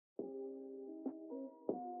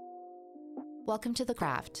Welcome to The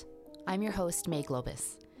Craft. I'm your host, May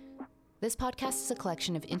Globus. This podcast is a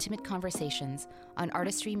collection of intimate conversations on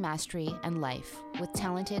artistry, mastery, and life with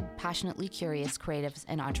talented, passionately curious creatives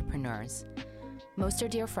and entrepreneurs. Most are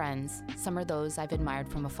dear friends, some are those I've admired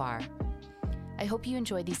from afar. I hope you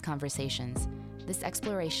enjoy these conversations, this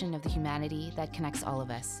exploration of the humanity that connects all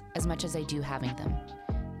of us, as much as I do having them.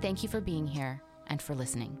 Thank you for being here and for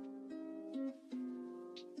listening.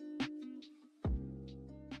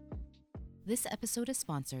 This episode is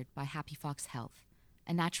sponsored by Happy Fox Health,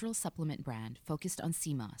 a natural supplement brand focused on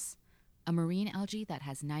sea moss, a marine algae that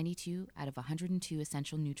has 92 out of 102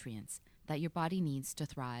 essential nutrients that your body needs to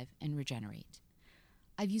thrive and regenerate.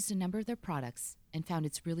 I've used a number of their products and found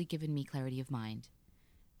it's really given me clarity of mind.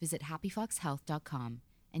 Visit happyfoxhealth.com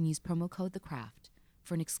and use promo code THECRAFT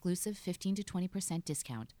for an exclusive 15 to 20%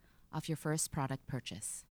 discount off your first product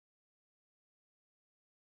purchase.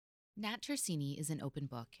 Nat Tersigni is an open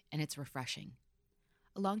book, and it's refreshing.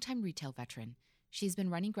 A longtime retail veteran, she's been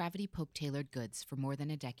running Gravity Pope tailored goods for more than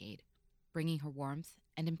a decade, bringing her warmth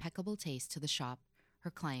and impeccable taste to the shop, her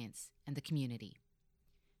clients, and the community.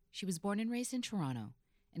 She was born and raised in Toronto,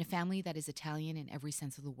 in a family that is Italian in every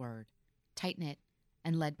sense of the word, tight-knit,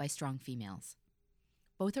 and led by strong females.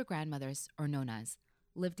 Both her grandmothers, or nonnas,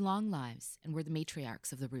 lived long lives and were the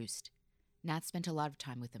matriarchs of the roost. Nat spent a lot of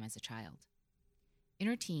time with them as a child. In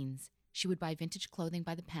her teens, she would buy vintage clothing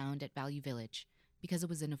by the pound at Value Village because it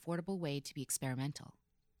was an affordable way to be experimental.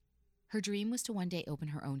 Her dream was to one day open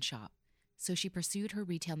her own shop, so she pursued her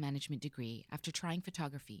retail management degree after trying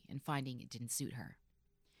photography and finding it didn't suit her.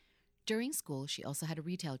 During school, she also had a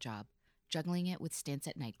retail job, juggling it with stints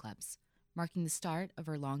at nightclubs, marking the start of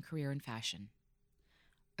her long career in fashion.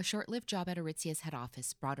 A short-lived job at Aritzia's head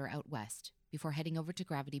office brought her out west before heading over to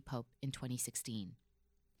Gravity Pope in 2016.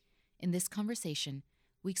 In this conversation,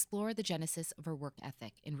 we explore the genesis of her work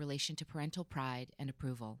ethic in relation to parental pride and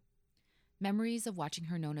approval, memories of watching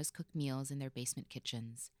her nonnas cook meals in their basement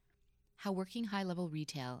kitchens, how working high-level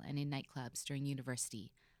retail and in nightclubs during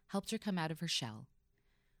university helped her come out of her shell,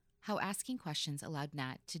 how asking questions allowed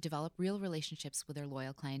Nat to develop real relationships with her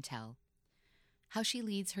loyal clientele, how she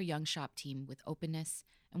leads her young shop team with openness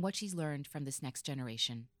and what she's learned from this next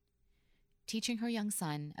generation, teaching her young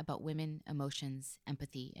son about women, emotions,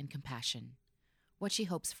 empathy, and compassion, what she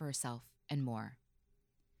hopes for herself, and more.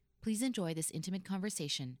 Please enjoy this intimate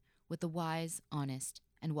conversation with the wise, honest,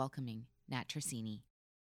 and welcoming Nat Tersigni.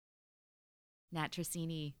 Nat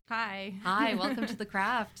Tersigni. Hi. Hi, welcome to The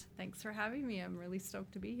Craft. Thanks for having me. I'm really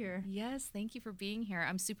stoked to be here. Yes, thank you for being here.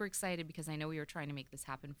 I'm super excited because I know we were trying to make this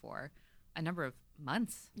happen for a number of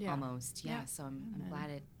months almost. Yeah, so I'm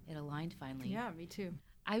glad it aligned finally. Yeah, me too.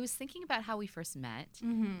 I was thinking about how we first met,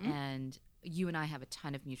 and you and I have a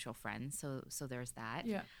ton of mutual friends, so there's that.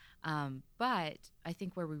 Yeah. But I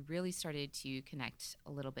think where we really started to connect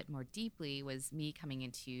a little bit more deeply was me coming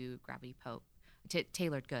into Gravity Pope,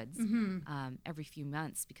 tailored goods, every few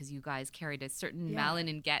months because you guys carried a certain Malin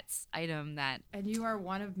and Getz item that... And you are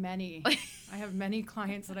one of many. I have many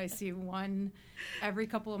clients that I see one every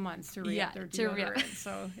couple of months to re-up their deodorant.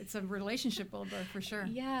 So it's a relationship builder for sure.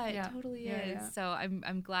 Yeah, it totally is. Yeah. So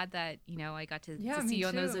I'm glad that, I got to see you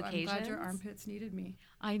on those occasions. I'm glad your armpits needed me.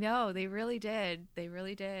 I know, they really did. They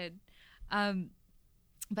really did.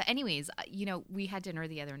 But anyways, we had dinner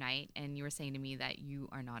the other night, and you were saying to me that you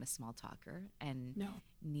are not a small talker, and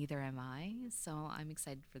neither am I. So I'm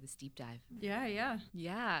excited for this deep dive.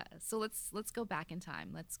 Yeah. So let's go back in time.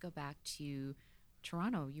 Let's go back to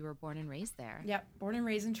Toronto. You were born and raised there. Yeah, born and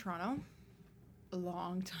raised in Toronto, a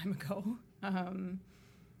long time ago.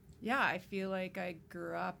 I feel like I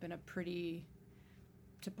grew up in a pretty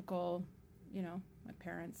typical, my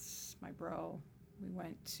parents, my bro. We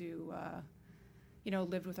went to.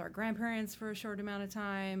 Lived with our grandparents for a short amount of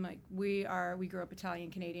time. Like we grew up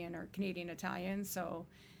Italian-Canadian or Canadian-Italian. So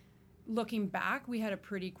looking back, we had a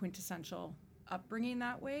pretty quintessential upbringing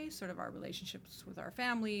that way, sort of our relationships with our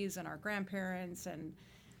families and our grandparents and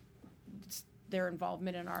their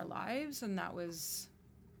involvement in our lives. And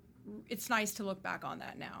it's nice to look back on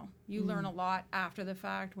that now. You learn a lot after the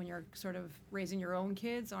fact when you're sort of raising your own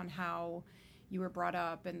kids on how you were brought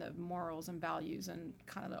up and the morals and values and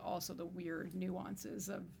kind of also the weird nuances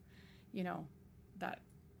of, that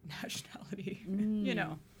nationality,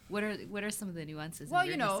 What are some of the nuances?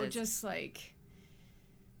 Well, just like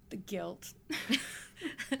the guilt.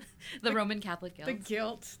 the Roman Catholic guilt. The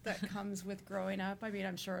guilt that comes with growing up. I mean,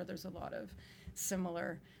 I'm sure there's a lot of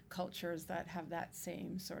similar cultures that have that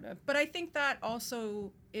same sort of. But I think that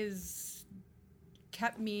also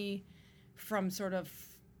kept me from sort of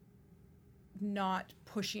not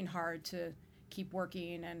pushing hard to keep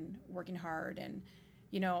working hard and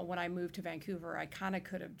when I moved to Vancouver, I kind of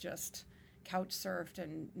could have just couch surfed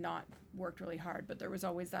and not worked really hard, but there was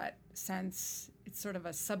always that sense, it's sort of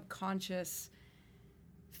a subconscious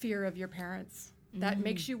fear of your parents that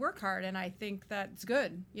makes you work hard. And I think that's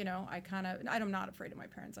good. I'm not afraid of my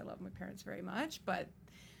parents. I love my parents very much, but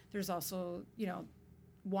there's also,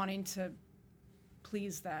 wanting to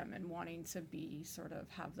please them and wanting to be sort of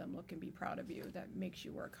have them look and be proud of you that makes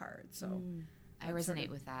you work hard. So I resonate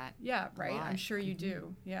with that. Yeah, right. I'm sure you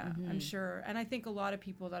do. Yeah, I'm sure. And I think a lot of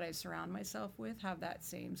people that I surround myself with have that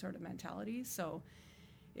same sort of mentality. So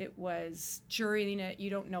it was during it, you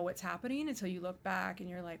don't know what's happening until you look back and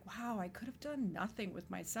you're like, wow, I could have done nothing with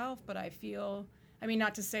myself. But I feel,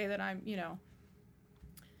 not to say that I'm,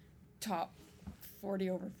 top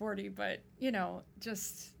 40 over 40, but,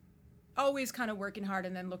 just always kind of working hard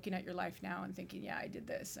and then looking at your life now and thinking, yeah, I did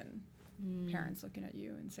this. And parents looking at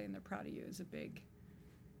you and saying they're proud of you is a big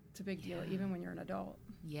deal, even when you're an adult.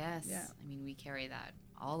 Yes. Yeah. We carry that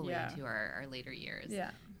all the way to our later years.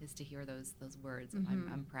 Yeah. Is to hear those words of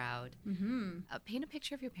I'm proud. Paint a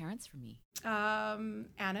picture of your parents for me. Anna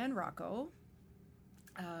and Rocco.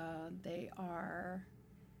 They are,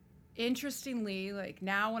 interestingly, like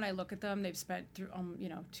now when I look at them, they've spent through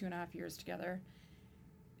 2.5 years together,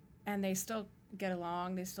 and they still get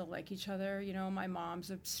along. They still like each other. My mom's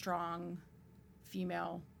a strong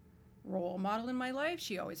female role model in my life.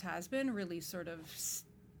 She always has been, really sort of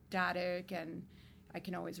static, and I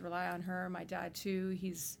can always rely on her. My dad too,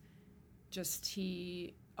 he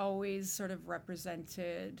always sort of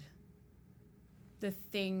represented the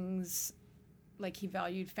things, like he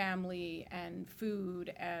valued family and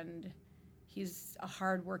food, and he's a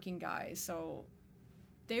hardworking guy. So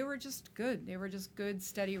they were just good. They were just good,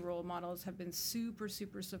 steady role models, have been super,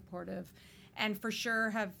 super supportive, and for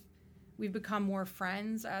sure we've become more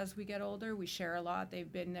friends as we get older. We share a lot.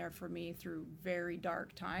 They've been there for me through very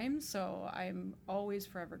dark times. So I'm always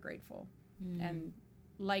forever grateful and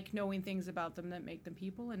like knowing things about them that make them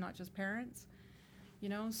people and not just parents,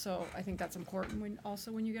 So I think that's important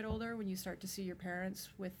when you get older, when you start to see your parents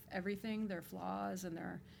with everything, their flaws and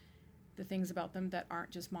the things about them that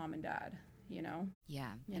aren't just mom and dad,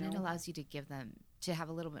 Yeah. And it allows you to have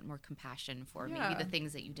a little bit more compassion for maybe the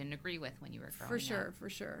things that you didn't agree with when you were growing up. For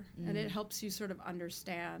sure. And it helps you sort of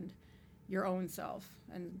understand your own self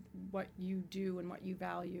and what you do and what you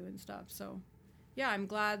value and stuff. So, yeah, I'm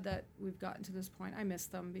glad that we've gotten to this point. I miss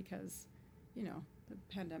them because, the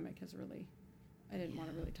pandemic has really, I didn't want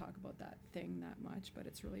to really talk about that thing that much, but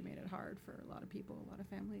it's really made it hard for a lot of people, a lot of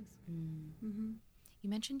families. You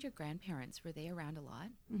mentioned your grandparents. Were they around a lot?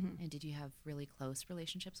 And did you have really close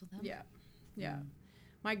relationships with them? Yeah.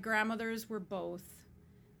 My grandmothers were both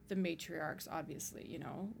the matriarchs, obviously,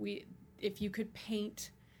 if you could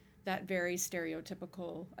paint that very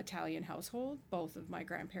stereotypical Italian household, both of my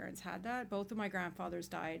grandparents had that. Both of my grandfathers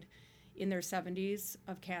died in their 70s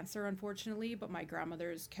of cancer, unfortunately, but my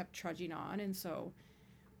grandmothers kept trudging on. And so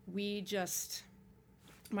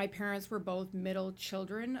my parents were both middle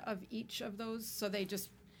children of each of those. So they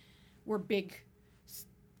just were big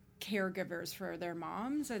caregivers for their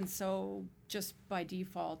moms, and so just by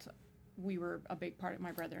default we were a big part of,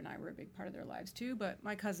 my brother and I were a big part of their lives too, but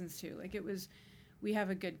my cousins too. Like we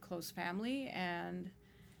have a good close family. And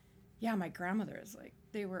my grandmothers, like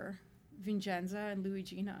they were Vincenza and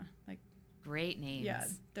Luigina, like great names. Yeah,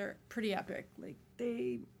 they're pretty epic. Like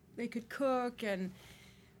they could cook, and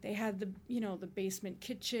they had the basement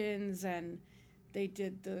kitchens, and they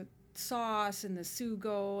did the sauce and the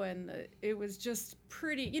sugo, and it was just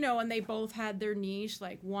pretty, and they both had their niche.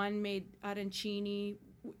 Like one made arancini.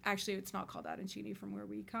 Actually, it's not called arancini from where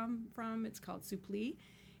we come from. It's called supli.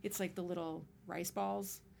 It's like the little rice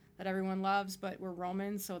balls that everyone loves, but we're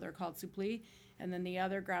Roman, so they're called supli. And then the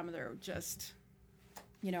other grandmother just,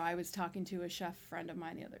 I was talking to a chef friend of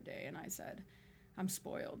mine the other day, and I said, I'm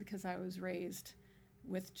spoiled because I was raised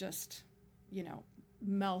with just,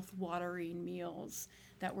 mouth-watering meals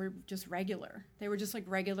that were just regular. They were just like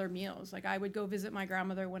regular meals. Like I would go visit my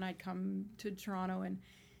grandmother when I'd come to Toronto, and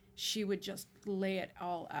she would just lay it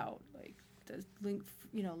all out, like the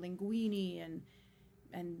linguine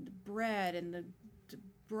and bread and the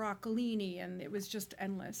broccolini, and it was just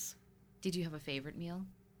endless. Did you have a favorite meal?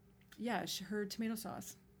 Yeah, her tomato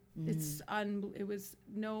sauce. It was,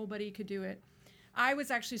 nobody could do it. I was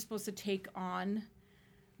actually supposed to take on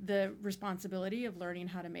the responsibility of learning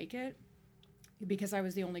how to make it because I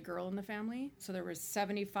was the only girl in the family. So there was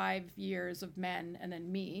 75 years of men and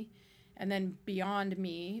then me. And then beyond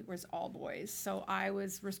me was all boys. So I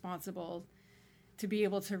was responsible to be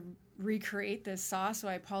able to recreate this sauce. So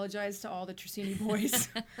I apologize to all the Tersigni boys.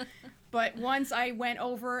 But once I went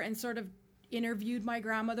over and sort of, interviewed my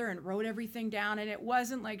grandmother and wrote everything down. And it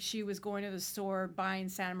wasn't like she was going to the store buying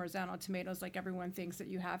San Marzano tomatoes like everyone thinks that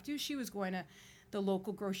you have to. She was going to the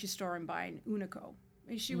local grocery store and buying Unico.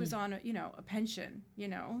 And she was on a pension,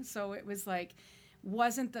 so it was like,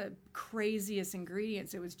 wasn't the craziest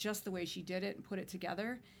ingredients. It was just the way she did it and put it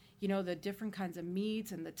together. The different kinds of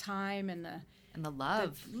meats and the time and the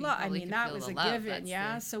love. I mean, that was a given,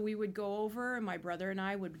 yeah. So we would go over, and my brother and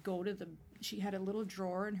I would go to she had a little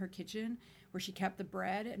drawer in her kitchen where she kept the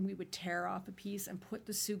bread, and we would tear off a piece and put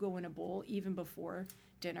the sugo in a bowl even before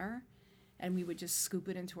dinner, and we would just scoop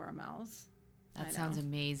it into our mouths. That sounds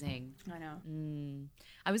amazing. I know.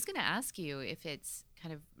 I was going to ask you if it's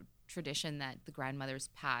kind of tradition that the grandmothers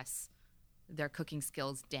pass their cooking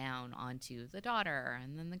skills down onto the daughter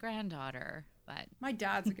and then the granddaughter. But my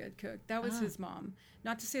dad's a good cook. That was his mom.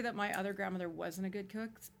 Not to say that my other grandmother wasn't a good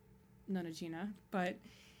cook, Nonna Gina, but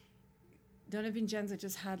Donna Vincenza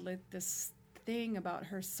just had like this thing about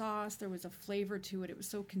her sauce. There was a flavor to it. It was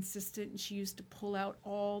so consistent, and she used to pull out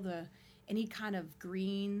any kind of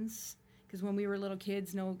greens. Because when we were little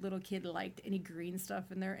kids, no little kid liked any green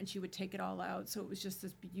stuff in there, and she would take it all out. So it was just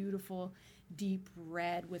this beautiful, deep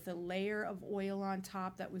red with a layer of oil on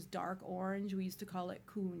top that was dark orange. We used to call it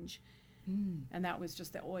kunj. And that was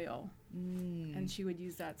just the oil. And she would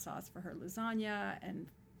use that sauce for her lasagna, and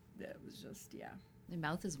it was just, yeah. My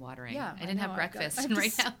mouth is watering. Yeah, I didn't have breakfast I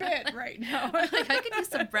right now. Spit right now. Like, I could use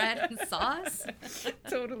some bread and sauce.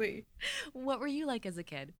 Totally. What were you like as a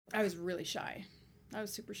kid? I was really shy. I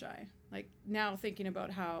was super shy. Like, now thinking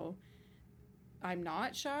about how I'm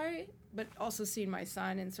not shy, but also seeing my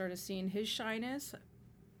son and sort of seeing his shyness,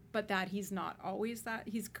 but that he's not always that.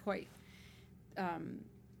 He's quite,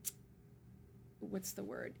 what's the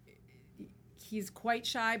word? He's quite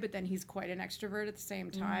shy, but then he's quite an extrovert at the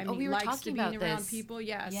same time. Oh, he we were likes talking to be about around this. people.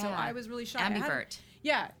 Yeah, so I was really shy. Ambivert.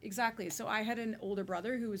 Yeah, exactly. So I had an older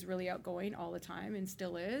brother who was really outgoing all the time and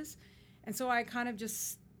still is. And so I kind of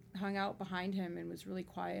just hung out behind him and was really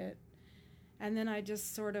quiet. And then I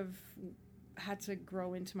just sort of had to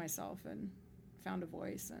grow into myself and found a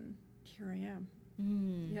voice, and here I am.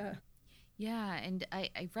 Yeah. Yeah, and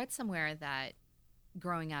I read somewhere that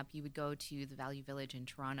growing up you would go to the Value Village in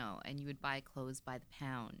Toronto and you would buy clothes by the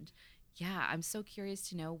pound. Yeah, I'm so curious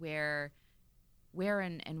to know where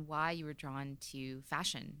and why you were drawn to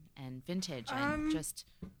fashion and vintage and just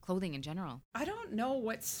clothing in general. I don't know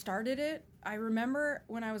what started it. I remember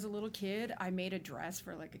when I was a little kid, I made a dress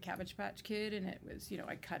for like a Cabbage Patch Kid, and it was,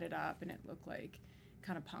 I cut it up and it looked like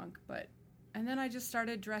kind of punk. And then I just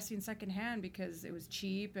started dressing secondhand because it was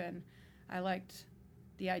cheap, and I liked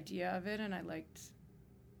the idea of it, and I liked,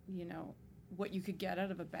 what you could get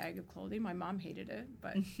out of a bag of clothing. My mom hated it,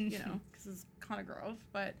 but, because it's kind of gross.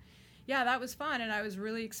 But yeah, that was fun, and I was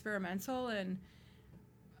really experimental, and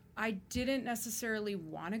I didn't necessarily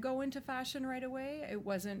want to go into fashion right away. It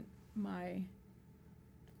wasn't my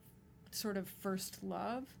sort of first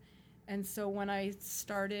love. And so when I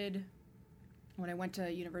went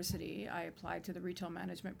to university, I applied to the retail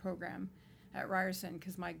management program at Ryerson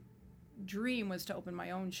because my dream was to open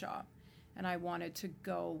my own shop. And I wanted to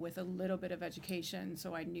go with a little bit of education,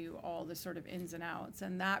 so I knew all the sort of ins and outs.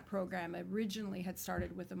 And that program originally had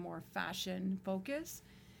started with a more fashion focus.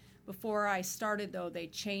 Before I started, though, they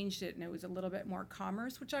changed it, and it was a little bit more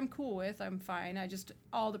commerce, which I'm cool with. I'm fine.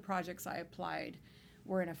 All the projects I applied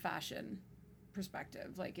were in a fashion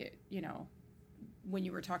perspective. Like when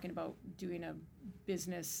you were talking about doing a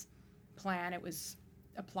business plan, it was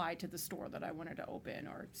applied to the store that I wanted to open,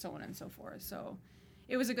 or so on and so forth. So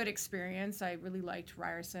it was a good experience. I really liked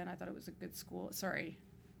Ryerson. I thought it was a good school. Sorry,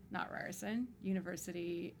 not Ryerson.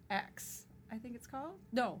 University X, I think it's called.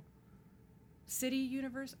 No. City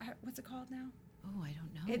University. What's it called now? Oh, I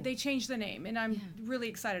don't know. They changed the name, and I'm really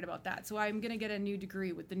excited about that. So I'm going to get a new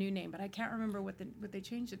degree with the new name, but I can't remember what they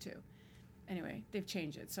changed it to. Anyway, they've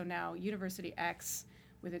changed it. So now University X,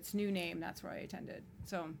 with its new name, that's where I attended.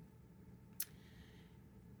 So,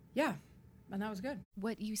 yeah, and that was good.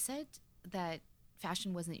 What you said that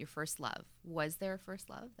fashion wasn't your first love. Was there a first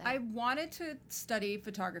love? I wanted to study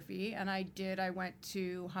photography, and I did. I went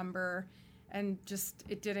to Humber, and just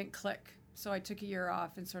it didn't click. So I took a year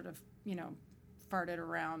off and sort of, farted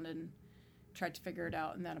around and tried to figure it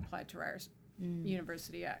out, and then applied to Ryerson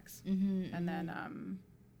University X. And then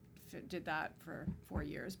did that for 4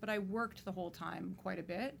 years. But I worked the whole time quite a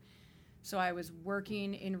bit. So I was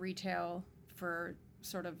working in retail for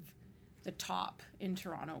sort of the top in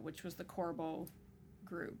Toronto, which was the Corbeau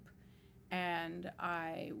group. And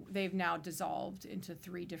they've now dissolved into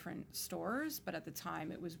 3 different stores, but at the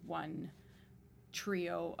time it was one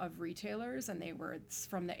trio of retailers, and they were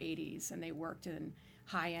from the 80s, and they worked in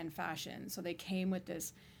high-end fashion. So they came with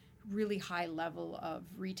this really high level of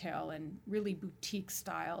retail and really boutique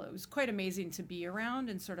style. It was quite amazing to be around,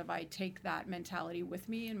 and sort of I take that mentality with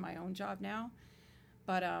me in my own job now.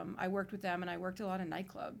 But I worked with them, and I worked a lot in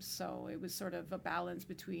nightclubs. So it was sort of a balance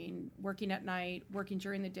between working at night, working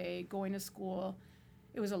during the day, going to school.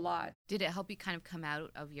 It was a lot. Did it help you kind of come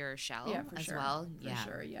out of your shell as sure. well? For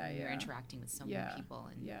sure, yeah. You're interacting with so many people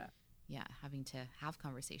and having to have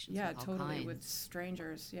conversations with all totally kinds. with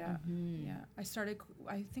strangers. I started,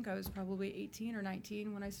 I think I was probably 18 or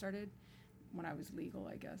 19 when I started, when I was legal,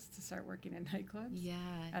 I guess, to start working in nightclubs.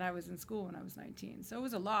 And I was in school when I was 19. So it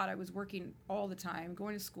was a lot. I was working all the time,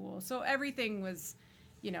 going to school. So everything was,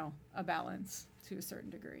 a balance to a certain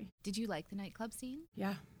degree. Did you like the nightclub scene?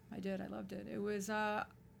 Yeah, I did. I loved it. It was, I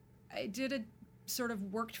sort of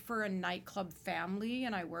worked for a nightclub family,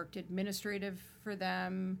 and I worked administrative for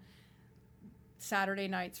them, Saturday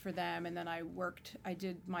nights for them, and then I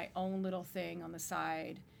did my own little thing on the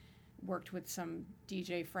side, worked with some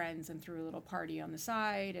DJ friends and threw a little party on the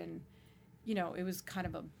side, and it was kind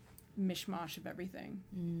of a mishmash of everything.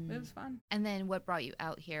 But it was fun. And then what brought you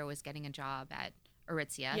out here was getting a job at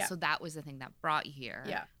Aritzia. So that was the thing that brought you here.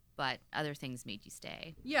 But other things made you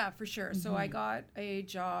stay. Yeah, for sure. So I got a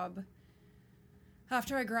job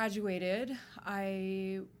after I graduated.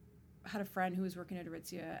 I had a friend who was working at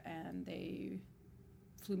Aritzia, and they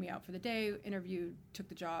flew me out for the day, interviewed, took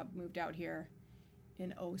the job, moved out here in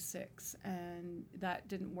 2006, and that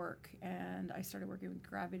didn't work. And I started working with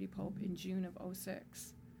Gravity Pope in June of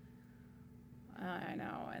 2006. I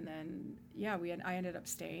know. And then, I ended up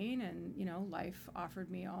staying, and, life offered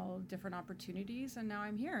me all different opportunities, and now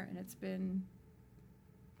I'm here. And it's been,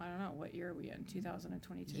 I don't know, what year are we in?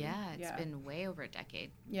 2022? Yeah, it's been way over a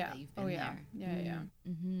decade that you've been there.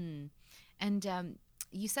 And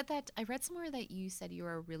you said that, I read somewhere that you said you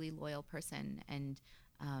were a really loyal person, and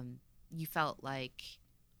you felt like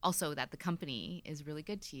also that the company is really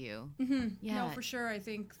good to you. No, for sure.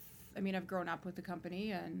 I've grown up with the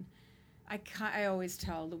company, and I always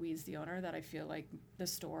tell Louise, the owner, that I feel like the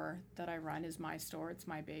store that I run is my store. It's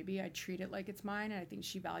my baby. I treat it like it's mine, and I think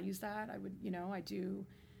she values that. I do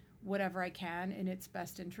whatever I can in its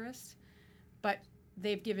best interest. But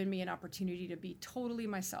they've given me an opportunity to be totally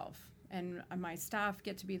myself, and my staff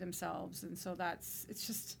get to be themselves. And so it's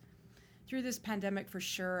just, through this pandemic, for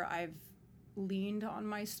sure, I've leaned on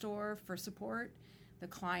my store for support. The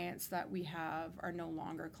clients that we have are no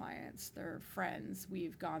longer clients. They're friends.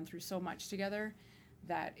 We've gone through so much together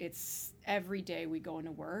that it's every day we go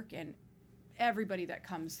into work, and everybody that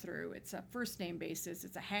comes through, it's a first name basis.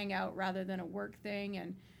 It's a hangout rather than a work thing.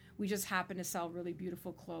 And we just happen to sell really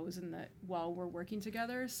beautiful clothes while we're working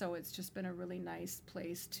together. So it's just been a really nice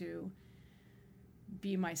place to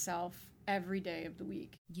be myself every day of the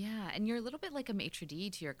week. Yeah, and you're a little bit like a maitre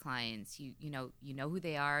d' to your clients. You know who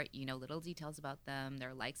they are, little details about them,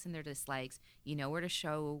 their likes and their dislikes, where to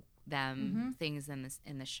show them things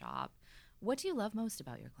in the shop. What do you love most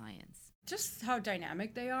about your clients? Just how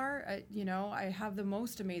dynamic they are. I have the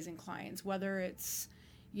most amazing clients, whether it's,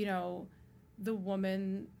 the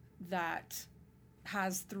woman that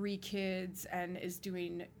has 3 kids and is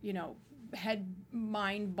doing,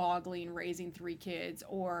 mind-boggling raising 3 kids,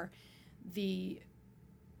 or the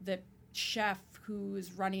chef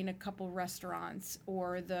who's running a couple restaurants,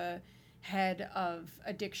 or the head of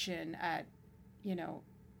addiction at,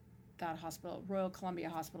 that hospital, Royal Columbia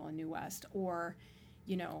Hospital in New West, or,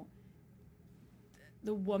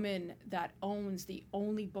 the woman that owns the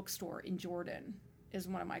only bookstore in Jordan is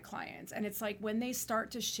one of my clients. And it's like, when they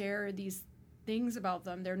start to share these things about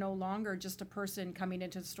them, they're no longer just a person coming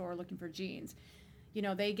into the store looking for jeans.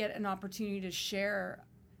 They get an opportunity to share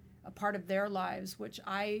a part of their lives, which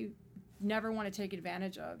I never want to take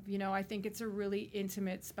advantage of. I think it's a really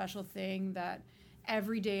intimate, special thing that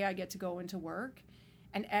every day I get to go into work,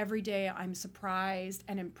 and every day I'm surprised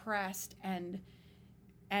and impressed, and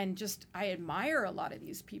just, I admire a lot of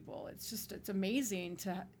these people. It's amazing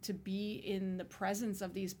to be in the presence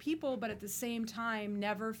of these people, but at the same time,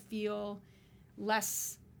 never feel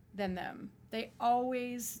less than them. They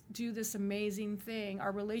always do this amazing thing.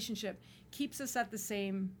 Our relationship keeps us at the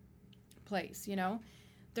same place.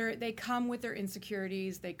 They come with their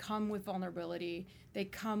insecurities, they come with vulnerability, they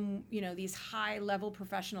come, these high level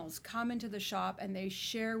professionals come into the shop, and they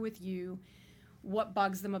share with you what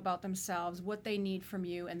bugs them about themselves, what they need from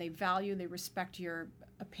you, and they respect your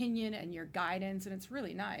opinion and your guidance, and it's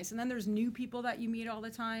really nice. And then there's new people that you meet all the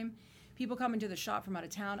time. People come into the shop from out of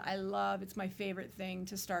town. It's my favorite thing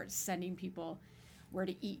to start sending people where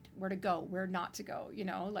to eat, where to go, where not to go,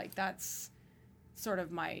 it's sort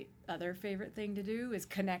of my other favorite thing to do is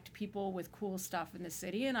connect people with cool stuff in the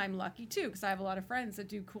city. And I'm lucky too, because I have a lot of friends that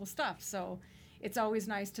do cool stuff. So it's always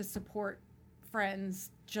nice to support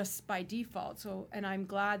friends just by default. So, and I'm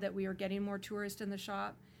glad that we are getting more tourists in the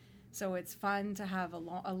shop. So it's fun to have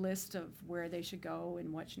a list of where they should go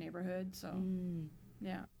in which neighborhood. So,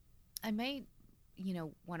 yeah. I might,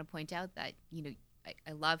 want to point out that,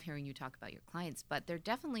 I love hearing you talk about your clients, but there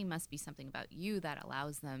definitely must be something about you that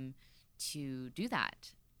allows them to do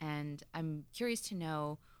that. And I'm curious to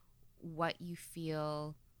know what you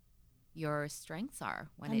feel your strengths are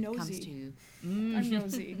when it comes to... I'm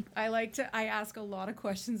nosy. I ask a lot of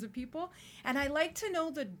questions of people, and I like to know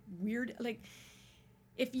the weird, like,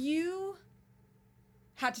 if you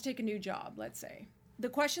had to take a new job, let's say, the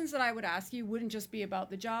questions that I would ask you wouldn't just be about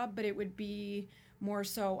the job, but it would be more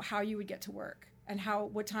so how you would get to work and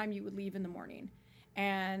what time you would leave in the morning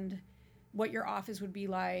and what your office would be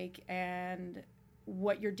like and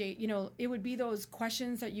what your date, it would be those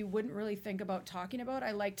questions that you wouldn't really think about talking about.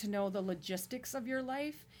 I like to know the logistics of your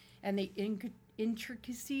life and the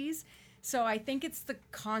intricacies. So I think it's the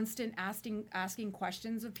constant asking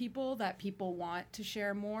questions of people that people want to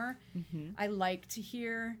share more. Mm-hmm. I like to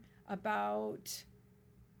hear about,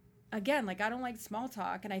 again, like I don't like small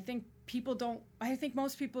talk, and I think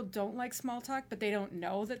most people don't like small talk, but they don't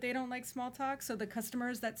know that they don't like small talk. So the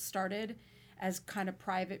customers that started as kind of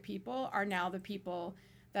private people are now the people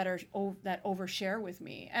that overshare with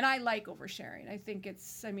me. And I like oversharing. I think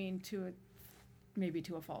it's, maybe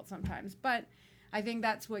to a fault sometimes, but I think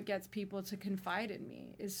that's what gets people to confide in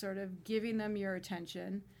me, is sort of giving them your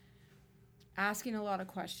attention, asking a lot of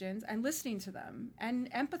questions and listening to them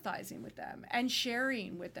and empathizing with them and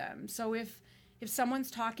sharing with them. So if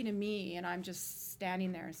someone's talking to me and I'm just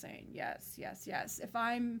standing there saying, yes, yes, yes, if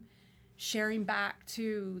I'm sharing back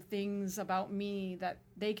to things about me that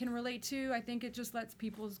they can relate to, I think it just lets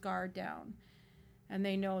people's guard down. And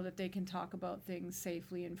they know that they can talk about things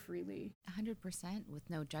safely and freely. 100% with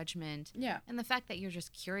no judgment. Yeah. And the fact that you're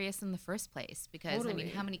just curious in the first place. Because, Totally.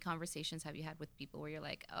 how many conversations have you had with people where you're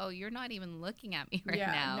like, oh, you're not even looking at me now?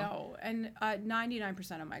 Yeah, no. And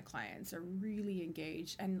 99% of my clients are really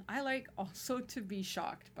engaged. And I like also to be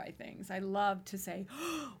shocked by things. I love to say,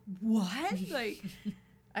 oh, what? Like,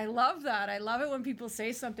 I love that. I love it when people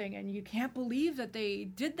say something and you can't believe that they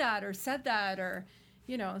did that or said that or,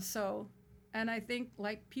 so... And I think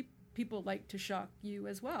like people like to shock you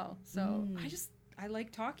as well. So I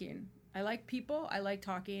like talking. I like people, I like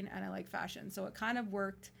talking, and I like fashion. So it kind of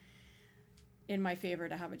worked in my favor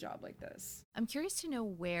to have a job like this. I'm curious to know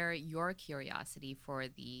where your curiosity for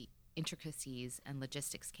the intricacies and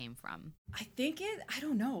logistics came from. I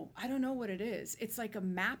don't know. I don't know what it is. It's like a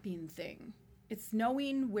mapping thing. It's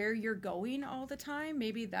knowing where you're going all the time.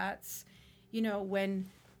 Maybe that's, when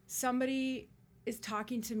somebody is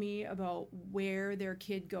talking to me about where their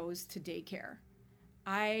kid goes to daycare.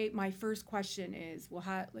 My first question is, well,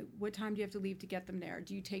 what time do you have to leave to get them there?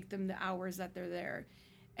 Do you take them the hours that they're there?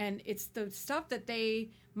 And it's the stuff that they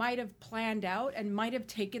might have planned out and might have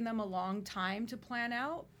taken them a long time to plan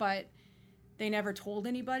out, but they never told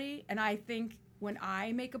anybody. And I think when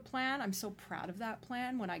I make a plan, I'm so proud of that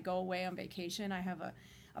plan. When I go away on vacation, I have a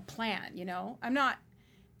plan, I'm not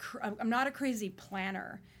a crazy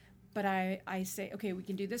planner. But I say, okay, we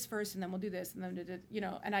can do this first, and then we'll do this, and then,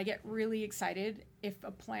 and I get really excited if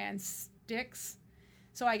a plan sticks.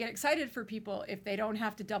 So I get excited for people if they don't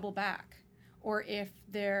have to double back, or if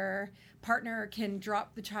their partner can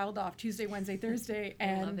drop the child off Tuesday, Wednesday, Thursday,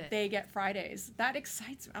 and they get Fridays. That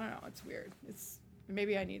excites me. I don't know. It's weird.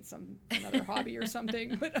 Maybe I need another hobby or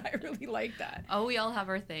something, but I really like that. Oh, we all have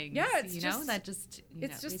our things. Yeah, it's just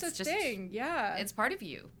a thing. Yeah, it's part of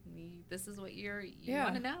you. This is what you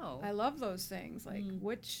want to know. I love those things. Like,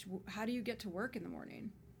 how do you get to work in the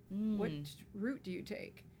morning? Which route do you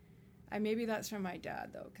take? Maybe that's from my dad,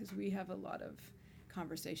 though, because we have a lot of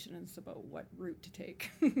conversations about what route to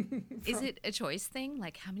take. Is it a choice thing?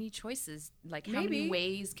 Like, how many choices? Like, how many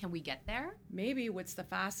ways can we get there? Maybe. What's the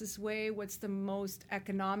fastest way? What's the most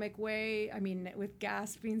economic way? With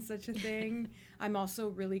gas being such a thing, I'm also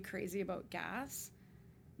really crazy about gas.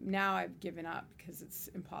 Now I've given up because it's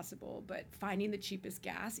impossible, but finding the cheapest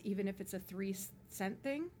gas, even if it's a 3-cent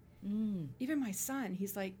thing, even my son,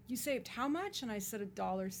 he's like, you saved how much? And I said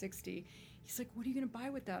 $1.60. He's like, what are you going to buy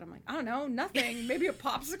with that? I'm like, I don't know, nothing, maybe a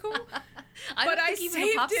popsicle. But I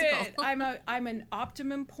saved it. I'm an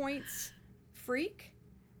optimum points freak.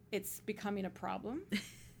 It's becoming a problem.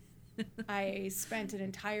 I spent an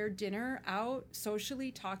entire dinner out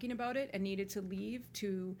socially talking about it and needed to leave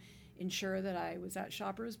to ensure that I was at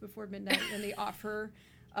Shoppers before midnight, and the offer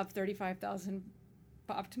of $35,500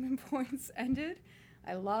 optimum points ended.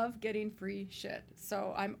 I love getting free shit.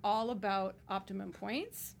 So I'm all about optimum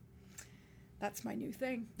points. That's my new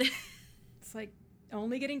thing. It's like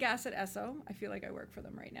only getting gas at Esso. I feel like I work for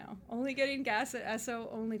them right now. Only getting gas at Esso,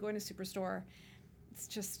 only going to Superstore.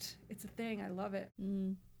 It's a thing. I love it.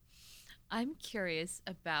 I'm curious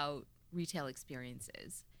about retail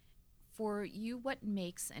experiences. For you, what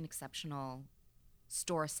makes an exceptional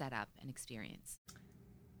store setup and experience?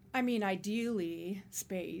 I mean, ideally,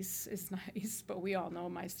 space is nice, but we all know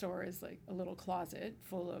my store is like a little closet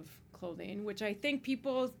full of clothing, which I think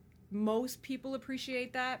most people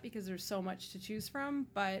appreciate that because there's so much to choose from.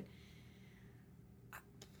 But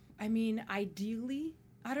I mean, ideally,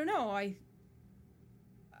 I don't know. I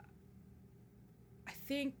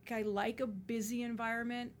think I like a busy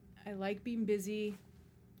environment. I like being busy.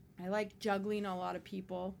 I like juggling a lot of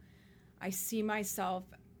people. I see myself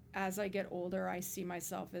as I get older, I see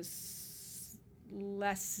myself as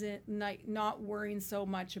not worrying so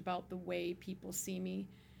much about the way people see me,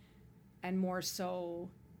 and more so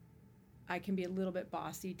I can be a little bit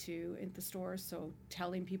bossy too in the store. So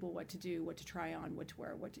telling people what to do, what to try on, what to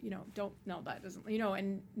wear,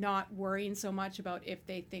 and not worrying so much about if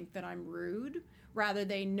they think that I'm rude. Rather,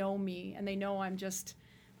 they know me and they know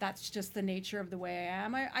that's just the nature of the way I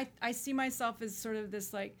am. I see myself as sort of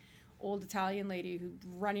this like old Italian lady who's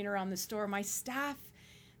running around the store. My staff,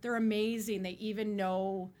 they're amazing. They even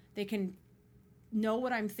they can know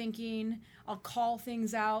what I'm thinking. I'll call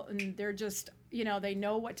things out and they're just, they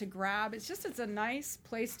know what to grab. It's a nice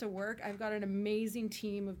place to work. I've got an amazing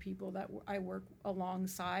team of people that I work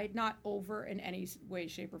alongside, not over in any way,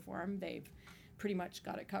 shape, or form. They've pretty much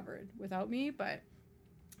got it covered without me, but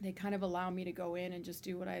they kind of allow me to go in and just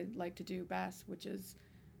do what I like to do best, which is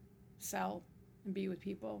sell and be with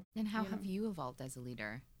people. And how have you evolved as a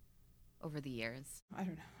leader over the years? I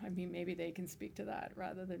don't know. I mean, maybe they can speak to that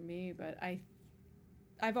rather than me, but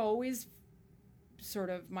I've always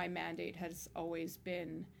my mandate has always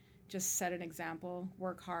been just set an example,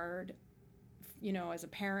 work hard, as a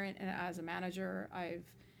parent and as a manager.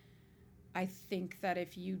 I think that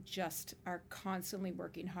if you just are constantly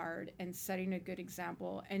working hard and setting a good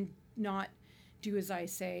example and not do as I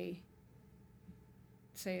say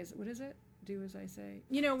what is it? Do as I say.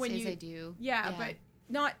 When say as I do. Yeah, but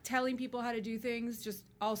not telling people how to do things, just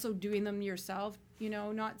also doing them yourself,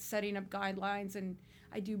 not setting up guidelines. And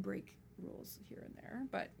I do break rules here and there,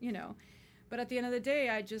 but at the end of the day,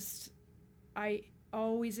 I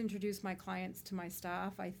always introduce my clients to my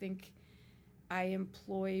staff. I think I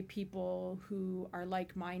employ people who are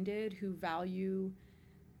like-minded, who value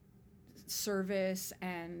service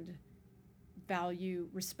and value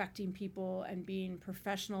respecting people and being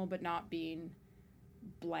professional, but not being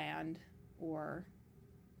bland or,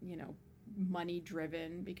 money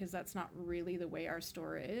driven, because that's not really the way our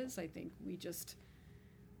store is. I think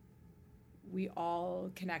we all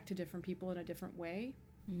connect to different people in a different way.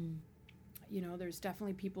 There's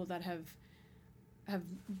definitely people that have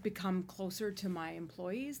become closer to my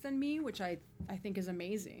employees than me, which I think is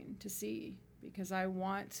amazing to see, because I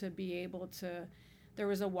want to be able to. There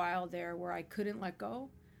was a while there where I couldn't let go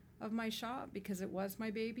of my shop because it was my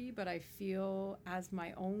baby, but I feel as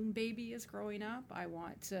my own baby is growing up, I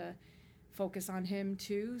want to focus on him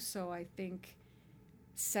too. So I think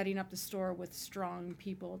setting up the store with strong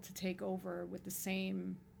people to take over with the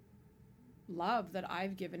same love that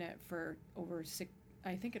I've given it for over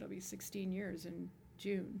I think it'll be 16 years in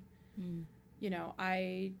June.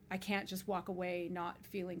 I can't just walk away not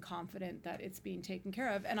feeling confident that it's being taken care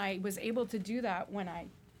of. And I was able to do that when I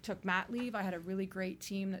took mat leave. I had a really great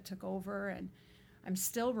team that took over, and I'm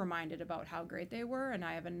still reminded about how great they were. And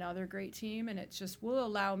I have another great team, and it just will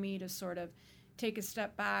allow me to sort of take a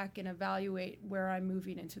step back and evaluate where I'm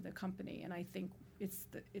moving into the company. And I think it's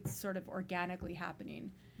sort of organically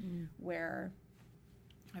happening where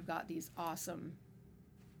I've got these awesome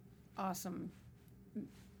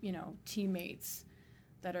teammates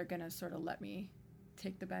that are going to sort of let me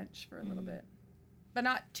take the bench for a little bit, but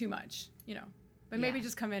not too much, but maybe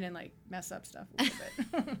just come in and like mess up stuff a little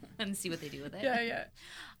bit and see what they do with it. Yeah.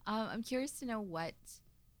 I'm curious to know what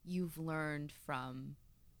you've learned from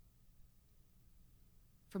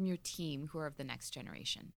your team who are of the next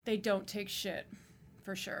generation. They don't take shit,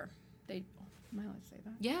 for sure. Am I allowed to say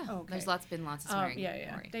that? Yeah. Oh, okay. There's been lots of swearing.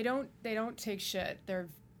 Yeah. They don't take shit.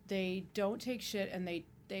 They don't take shit, and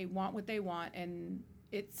they want what they want, and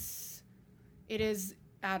it is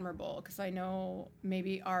admirable, because I know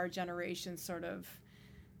maybe our generation sort of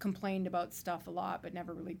complained about stuff a lot but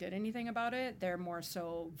never really did anything about it. They're more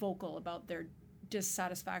so vocal about their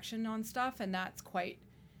dissatisfaction on stuff, and that's quite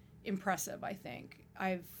impressive. I think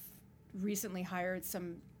I've recently hired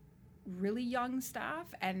some really young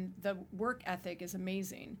staff, and the work ethic is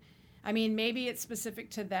amazing. I mean, maybe it's specific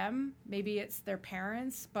to them, maybe it's their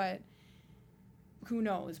parents, but who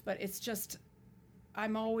knows? But it's just,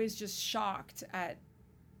 I'm always just shocked at,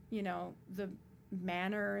 the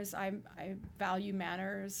manners. I value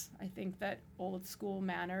manners. I think that old school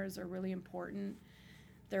manners are really important.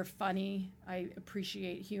 They're funny. I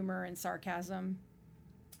appreciate humor and sarcasm.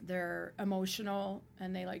 They're emotional,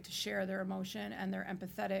 and they like to share their emotion, and they're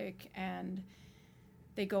empathetic, and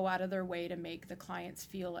they go out of their way to make the clients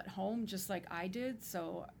feel at home, just like I did.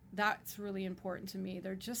 So that's really important to me.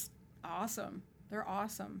 They're just awesome. They're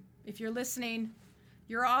awesome. If you're listening,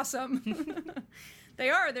 you're awesome. They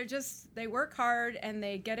are. They work hard, and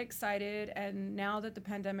they get excited. And now that the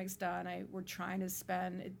pandemic's done, we're trying to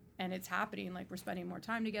spend, and it's happening, like we're spending more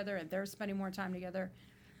time together, and they're spending more time together.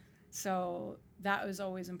 So that was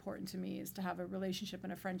always important to me, is to have a relationship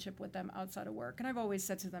and a friendship with them outside of work. And I've always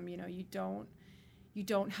said to them, you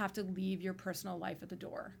don't have to leave your personal life at the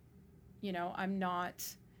door. I'm not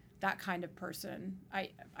that kind of person.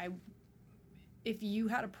 If you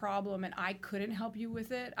had a problem and I couldn't help you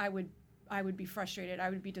with it, I would be frustrated. I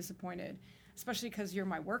would be disappointed, especially because you're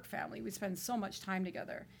my work family. We spend so much time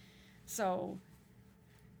together. So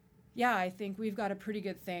yeah, I think we've got a pretty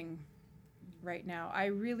good thing right now. I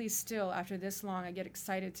really still, after this long, I get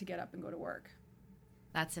excited to get up and go to work.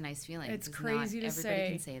 That's a nice feeling. It's crazy to say.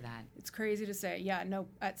 Everybody can say that. It's crazy to say. Yeah, no,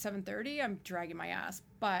 at 7:30, I'm dragging my ass.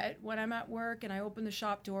 But when I'm at work and I open the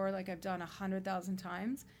shop door like I've done 100,000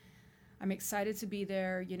 times, I'm excited to be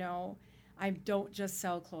there. I don't just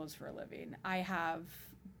sell clothes for a living. I have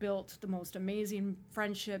built the most amazing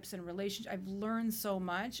friendships and relationships. I've learned so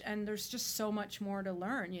much, and there's just so much more to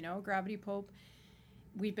learn. Gravity Pope,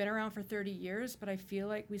 we've been around for 30 years, but I feel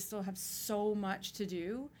like we still have so much to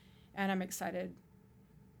do, and I'm excited.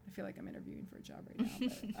 I feel like I'm interviewing for a job right now,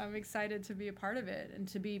 but I'm excited to be a part of it and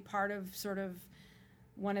to be part of sort of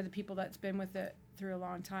one of the people that's been with it through a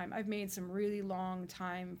long time. I've made some really long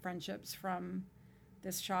time friendships from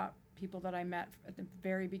this shop, people that I met at the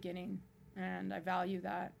very beginning, and I value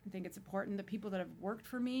that. I think it's important. The people that have worked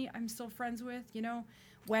for me, I'm still friends with,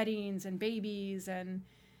 weddings and babies and,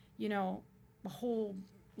 a whole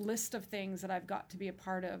list of things that I've got to be a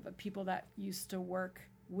part of people that used to work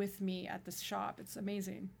with me at the shop. It's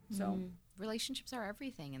amazing. So relationships are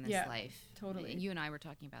everything in this life. Totally. You and I were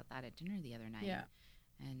talking about that at dinner the other night. Yeah.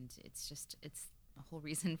 And it's the whole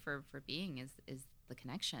reason for being is the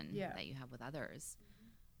connection that you have with others.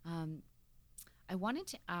 I wanted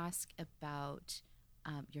to ask about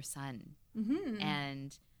your son. Mm-hmm.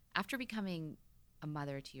 And after becoming a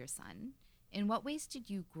mother to your son, in what ways did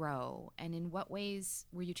you grow, and in what ways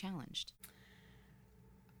were you challenged?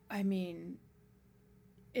 I mean,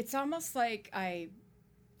 it's almost like I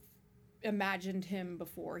imagined him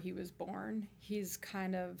before he was born. He's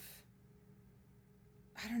kind of,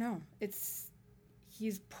 I don't know,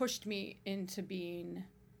 he's pushed me into being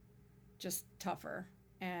just tougher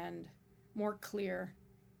and more clear,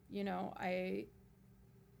 and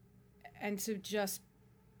to just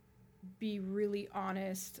be really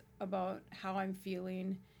honest about how I'm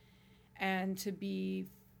feeling, and to be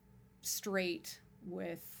straight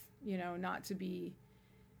with, not to be,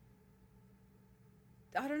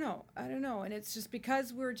 I don't know. And it's just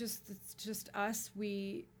because it's just us,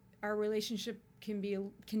 our relationship can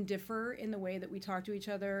differ in the way that we talk to each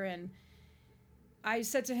other. And I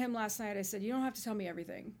said to him last night, I said, you don't have to tell me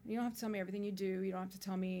everything. You don't have to tell me everything you do. You don't have to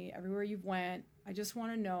tell me everywhere you've went. I just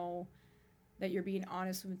want to know that you're being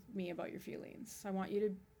honest with me about your feelings. I want you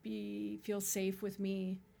to feel safe with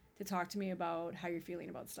me, to talk to me about how you're feeling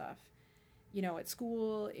about stuff, at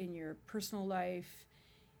school, in your personal life.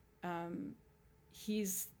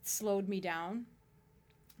 He's slowed me down,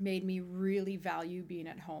 made me really value being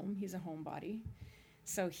at home. He's a homebody.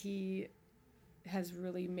 So he has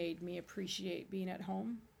really made me appreciate being at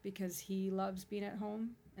home, because he loves being at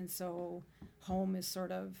home. And so home is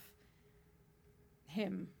sort of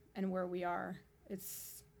him and where we are.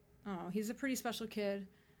 He's a pretty special kid.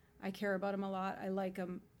 I care about him a lot. I like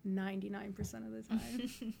him 99% of the time.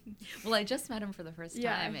 Well, I just met him for the first time.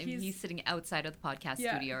 Yeah, and he's sitting outside of the podcast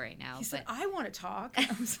studio right now. He said, I want to talk. I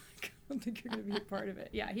was like, I don't think you're going to be a part of it.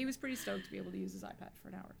 Yeah, he was pretty stoked to be able to use his iPad for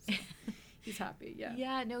an hour. So he's happy, yeah.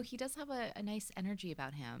 Yeah, no, he does have a nice energy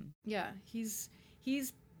about him. Yeah, he's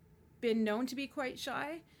been known to be quite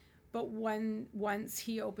shy, but once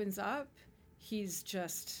he opens up, he's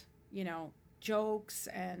just, jokes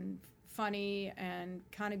and funny and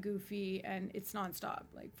kind of goofy, and it's nonstop.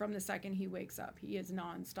 Like from the second he wakes up, he is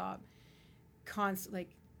nonstop,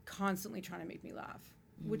 constantly trying to make me laugh,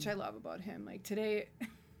 which I love about him. Like today,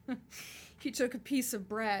 he took a piece of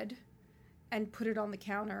bread and put it on the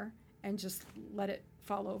counter and just let it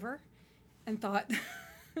fall over and thought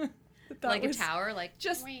like a tower, like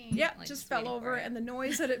just like just fell over, and the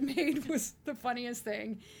noise that it made was the funniest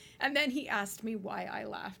thing. And then he asked me why I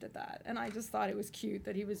laughed at that, and I just thought it was cute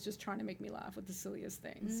that he was just trying to make me laugh with the silliest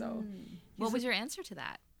thing. So what was your answer to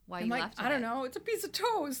that? Why you laughed at I don't know, it's a piece of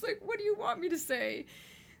toast, like what do you want me to say?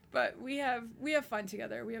 But we have fun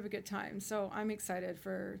together. We have a good time. So I'm excited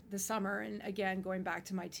for the summer. And again, going back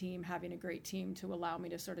to my team, having a great team to allow me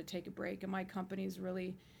to sort of take a break. And my company's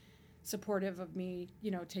really supportive of me,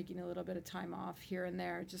 taking a little bit of time off here and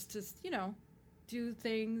there just to, do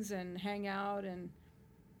things and hang out and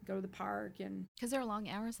go to the park. And because there are long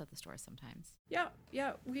hours at the store sometimes. Yeah.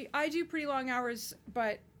 I do pretty long hours,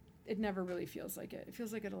 but it never really feels like it. It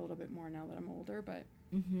feels like it a little bit more now that I'm older, but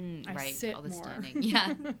I sit all the more. Standing.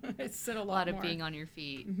 Yeah. I sit a lot more. Of being on your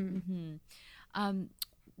feet.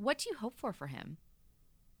 What do you hope for him?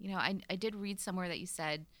 I did read somewhere that you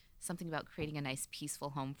said something about creating a nice,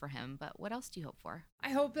 peaceful home for him, but what else do you hope for? I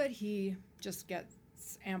hope that he just gets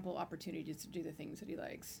ample opportunities to do the things that he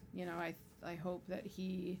likes. I hope that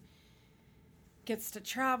he gets to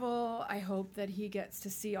travel. I hope that he gets to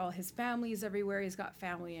see all his families everywhere. He's got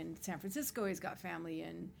family in San Francisco. He's got family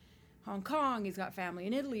in Hong Kong. He's got family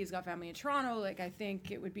in Italy. He's got family in Toronto. Like, I think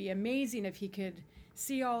it would be amazing if he could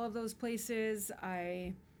see all of those places.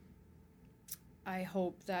 I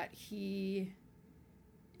hope that he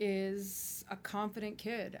is a confident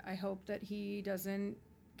kid. I hope that he doesn't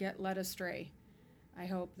get led astray. I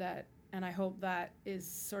hope that is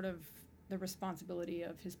sort of the responsibility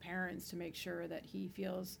of his parents to make sure that he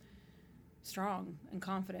feels strong and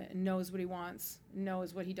confident and knows what he wants,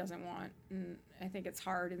 knows what he doesn't want. And I think it's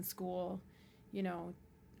hard in school, when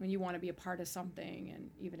you want to be a part of something, and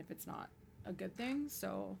even if it's not a good thing.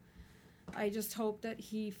 So I just hope that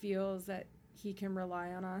he feels that he can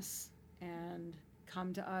rely on us and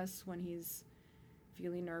come to us when he's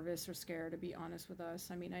feeling nervous or scared, to be honest with us.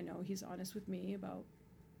 I mean, I know he's honest with me about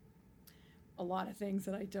a lot of things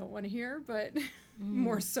that I don't want to hear, but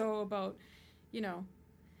more so about,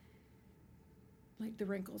 like the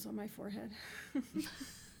wrinkles on my forehead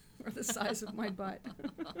or the size of my butt.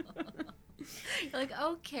 You're like,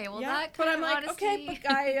 okay, well, yeah, that but kind I'm of like, honesty. okay,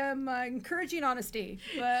 but I am encouraging honesty,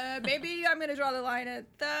 but maybe I'm going to draw the line at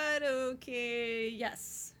that. Okay,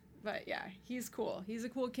 yes. But yeah, he's cool. He's a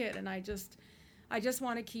cool kid. And I just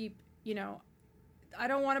want to keep, I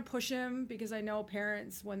don't want to push him, because I know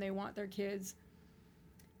parents, when they want their kids,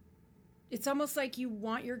 it's almost like you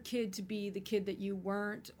want your kid to be the kid that you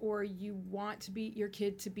weren't, or you want your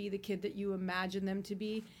kid to be the kid that you imagine them to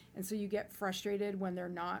be. And so you get frustrated when they're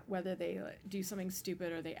not, whether they do something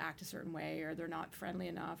stupid or they act a certain way or they're not friendly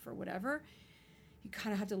enough or whatever. You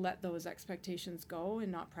kind of have to let those expectations go and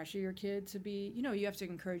not pressure your kid to be, you have to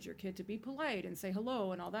encourage your kid to be polite and say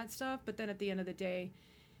hello and all that stuff. But then at the end of the day,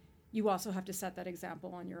 you also have to set that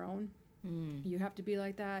example on your own. You have to be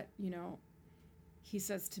like that. He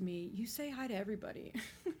says to me, you say hi to everybody.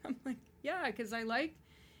 I'm like, yeah, because I like,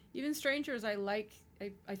 even strangers, I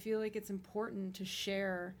feel like it's important to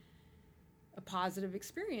share a positive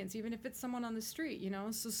experience, even if it's someone on the street,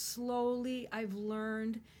 So slowly I've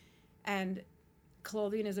learned, and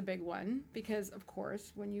clothing is a big one, because of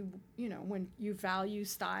course when you value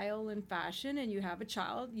style and fashion and you have a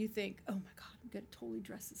child, you think, oh my God, I'm gonna totally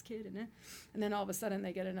dress this kid in it, and then all of a sudden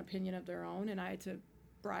they get an opinion of their own. And I had to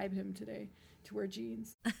bribe him today to wear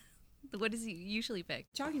jeans. What does he usually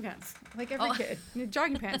pick? Jogging pants, like every kid.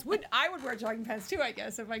 Jogging pants. I would wear jogging pants too, I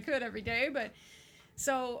guess, if I could every day. But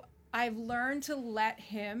so I've learned to let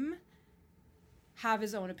him have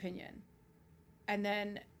his own opinion, and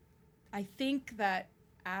then I think that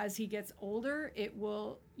as he gets older, it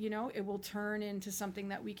will turn into something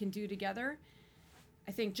that we can do together.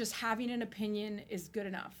 I think just having an opinion is good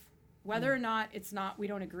enough. Whether or not we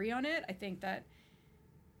don't agree on it, I think that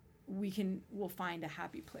we'll find a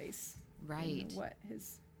happy place. Right. In what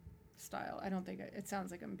his style. I don't think it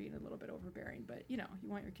sounds like I'm being a little bit overbearing, but you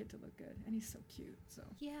want your kid to look good, and he's so cute. So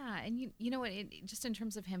yeah, and you know what? Just in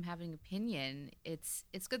terms of him having opinion, it's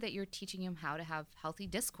good that you're teaching him how to have healthy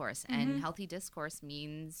discourse, and healthy discourse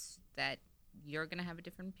means that you're going to have a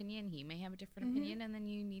different opinion, he may have a different opinion, and then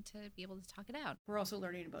you need to be able to talk it out. We're also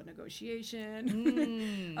learning about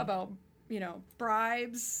negotiation, about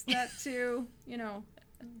bribes, that too.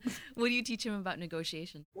 What do you teach him about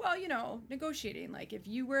negotiation? Well, negotiating, like if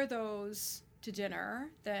you wear those to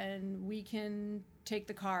dinner, then we can take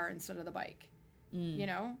the car instead of the bike,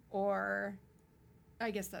 or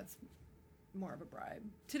I guess that's more of a bribe.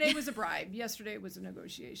 Today was a bribe. Yesterday was a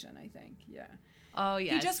negotiation, I think. Yeah. Oh,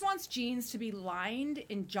 yes. He just wants jeans to be lined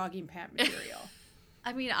in jogging pant material.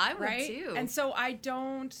 I mean, I would too. And so I've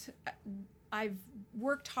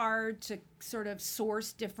worked hard to sort of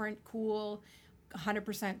source different cool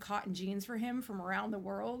 100% cotton jeans for him from around the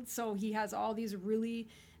world. So he has all these really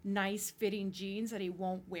nice fitting jeans that he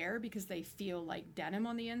won't wear because they feel like denim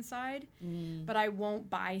on the inside. But I won't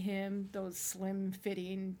buy him those slim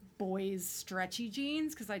fitting boys stretchy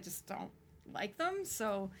jeans because I just don't like them.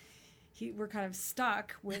 So we're kind of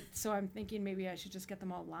stuck with, so I'm thinking maybe I should just get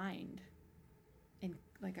them all lined in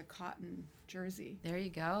like a cotton jersey. There you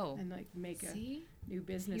go. And like make a new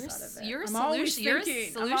business out of it. You're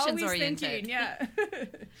solutions oriented. Yeah.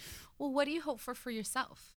 Well, what do you hope for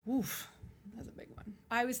yourself? Oof. That's a big one.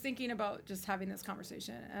 I was thinking about just having this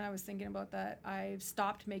conversation, and I was thinking about that. I've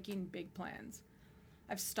stopped making big plans.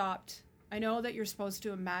 I know that you're supposed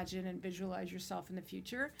to imagine and visualize yourself in the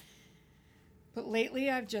future, but lately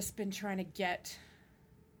I've just been trying to get,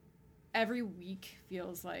 every week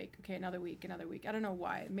feels like, okay, another week. I don't know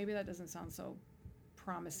why. Maybe that doesn't sound so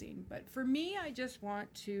promising, but for me, I just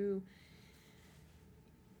want to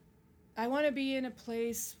be in a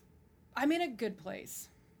place, I'm in a good place.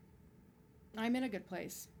 I'm in a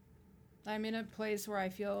place where I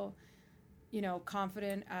feel,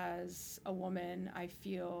 confident as a woman. I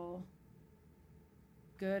feel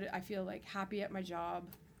good. I feel like happy at my job.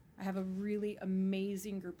 I have a really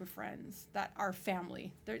amazing group of friends that are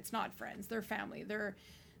family. It's not friends, they're family. They're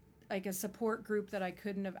like a support group that I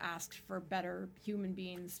couldn't have asked for better human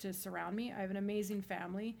beings to surround me. I have an amazing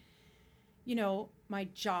family. My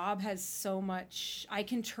job has so much, I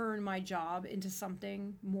can turn my job into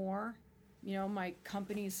something more. My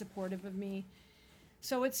company is supportive of me.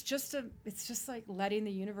 So it's just like letting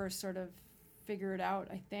the universe sort of figure it out,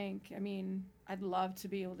 I think. I mean, I'd love to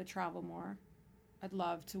be able to travel more. I'd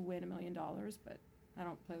love to win $1 million, but I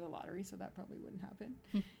don't play the lottery, so that probably wouldn't happen.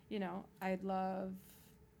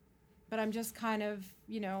 But I'm just kind of,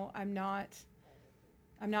 I'm not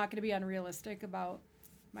going to be unrealistic about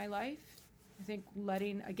my life. I think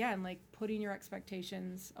putting your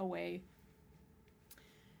expectations away,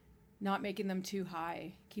 not making them too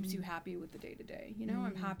high, keeps you happy with the day-to-day.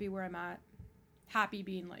 I'm happy where I'm at. Happy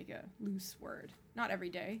being like a loose word. Not every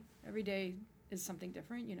day. Every day is something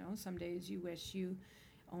different. Some days you wish you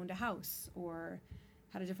owned a house or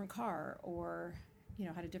had a different car or,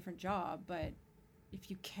 had a different job. But if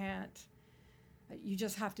you can't, you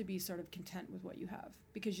just have to be sort of content with what you have,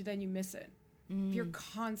 because then you miss it. If you're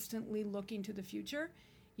constantly looking to the future,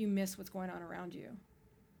 you miss what's going on around you.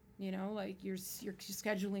 Like you're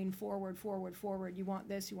scheduling forward. You want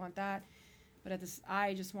this, you want that. But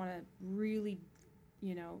I just want to really,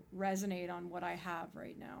 resonate on what I have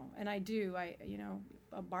right now. And I do.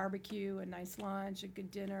 A barbecue, a nice lunch, a good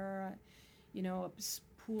dinner, a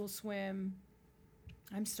pool swim.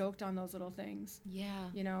 I'm stoked on those little things. Yeah.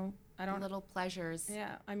 Little pleasures.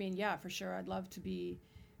 Yeah. I mean, yeah, for sure. I'd love to be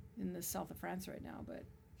in the south of France right now, but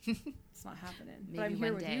it's not happening. But I'm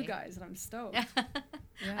here with you guys, and I'm stoked. Yeah.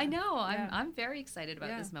 I know. Yeah. I'm very excited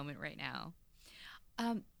about this moment right now.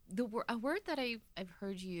 A word that I've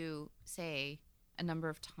heard you say a number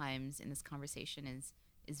of times in this conversation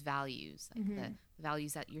is values, like the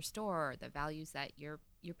values at your store, the values that your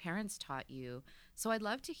parents taught you. So I'd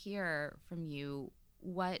love to hear from you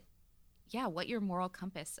what your moral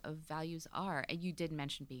compass of values are. And you did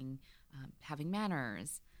mention having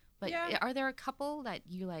manners, but are there a couple that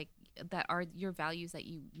you like that are your values that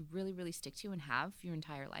you really, really stick to and have for your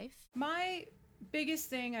entire life? My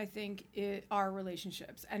biggest thing, I think, are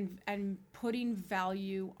relationships and putting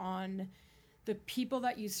value on the people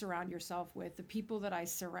that you surround yourself with, the people that I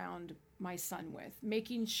surround my son with,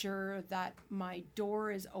 making sure that my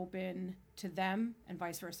door is open to them and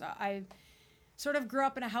vice versa. I sort of grew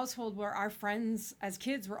up in a household where our friends as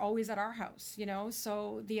kids were always at our house,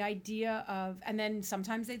 so the idea of, and then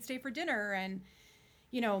sometimes they'd stay for dinner, and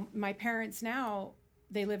my parents now,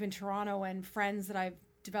 they live in Toronto, and friends that I've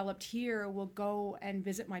developed here will go and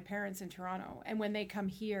visit my parents in Toronto. And when they come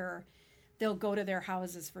here, they'll go to their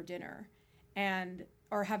houses for dinner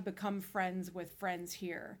or have become friends with friends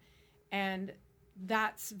here. And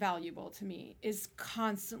that's valuable to me, is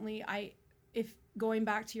constantly, if going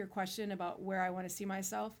back to your question about where I want to see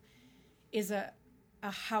myself, is a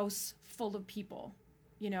house full of people,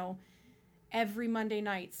 every Monday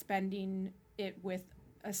night spending it with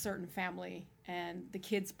a certain family, and the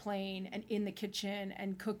kids playing and in the kitchen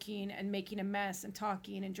and cooking and making a mess and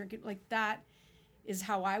talking and drinking. Like, that is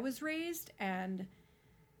how I was raised, and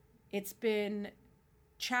it's been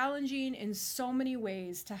challenging in so many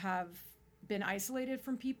ways to have been isolated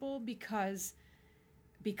from people because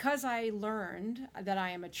I learned that I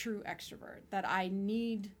am a true extrovert, that I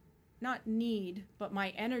not need, but my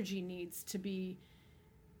energy needs to be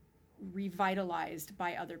revitalized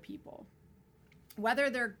by other people. Whether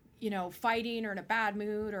they're, fighting or in a bad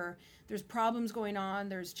mood or there's problems going on,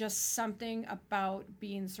 there's just something about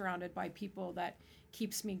being surrounded by people that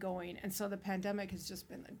keeps me going. And so the pandemic has just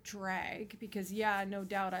been a drag because, no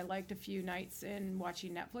doubt I liked a few nights in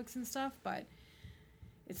watching Netflix and stuff, but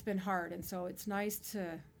it's been hard. And so it's nice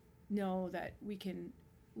to know that we can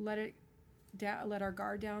let our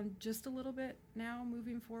guard down just a little bit now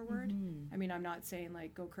moving forward. Mm-hmm. I mean, I'm not saying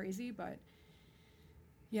like go crazy, but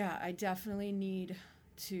yeah, I definitely need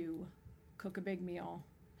to cook a big meal,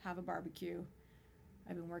 have a barbecue.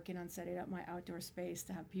 I've been working on setting up my outdoor space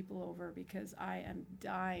to have people over because I am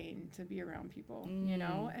dying to be around people,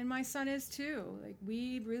 and my son is too. Like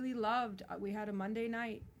we really loved, we had a Monday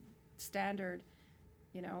night standard,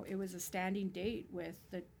 it was a standing date with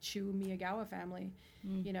the Chu Miyagawa family,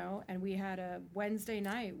 and we had a Wednesday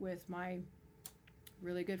night with my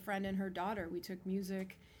really good friend and her daughter. We took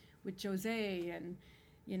music with Jose and,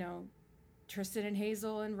 Tristan and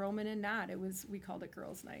Hazel and Roman and Nat. We called it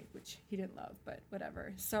girls' night, which he didn't love, but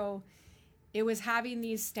whatever. So it was having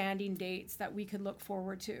these standing dates that we could look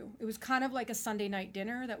forward to. It was kind of like a Sunday night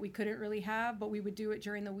dinner that we couldn't really have, but we would do it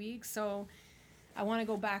during the week. So I want to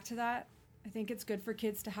go back to that. I think it's good for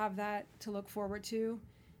kids to have that to look forward to.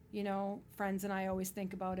 Friends and I always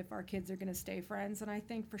think about if our kids are going to stay friends. And I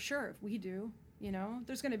think for sure if we do,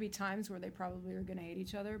 there's going to be times where they probably are going to hate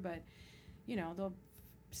each other, but, they'll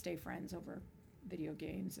stay friends over video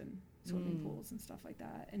games and swimming pools and stuff like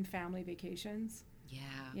that and family vacations. Yeah.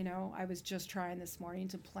 I was just trying this morning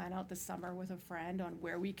to plan out the summer with a friend on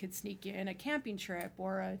where we could sneak in a camping trip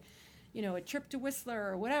or a trip to Whistler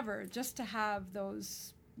or whatever, just to have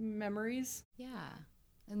those memories. Yeah.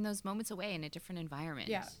 And those moments away in a different environment.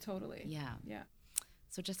 Yeah, totally. Yeah.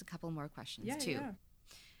 So just a couple more questions too. Yeah.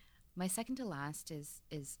 My second to last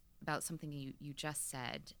is about something you just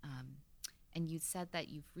said. And you said that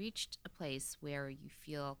you've reached a place where you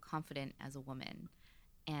feel confident as a woman.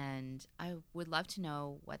 And I would love to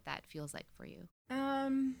know what that feels like for you.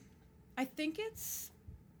 I think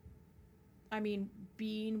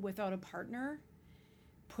being without a partner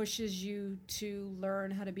pushes you to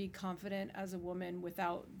learn how to be confident as a woman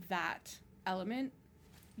without that element,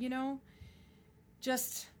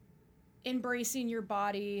 just embracing your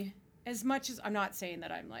body. As much as I'm not saying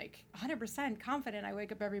that I'm like 100% confident, I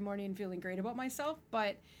wake up every morning feeling great about myself,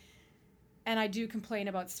 and I do complain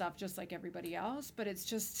about stuff just like everybody else, but it's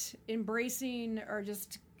just embracing or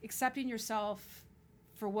just accepting yourself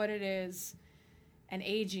for what it is and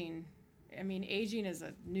aging. I mean, aging is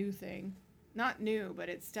a new thing. Not new, but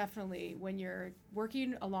it's definitely when you're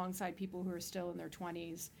working alongside people who are still in their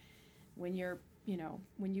 20s, when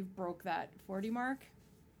you've broke that 40 mark.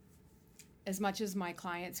 As much as my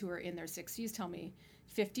clients who are in their 60s tell me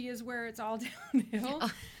 50 is where it's all downhill,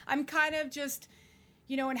 I'm kind of just,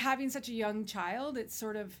 and having such a young child, it's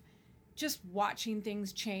sort of just watching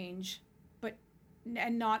things change,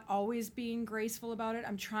 and not always being graceful about it.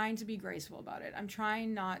 I'm trying to be graceful about it. I'm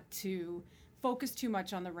trying not to focus too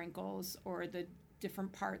much on the wrinkles or the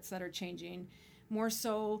different parts that are changing, more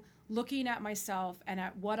so looking at myself and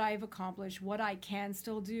at what I've accomplished, what I can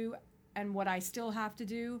still do and what I still have to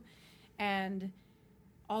do. And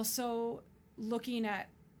also looking at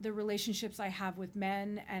the relationships I have with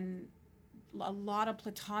men and a lot of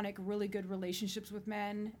platonic, really good relationships with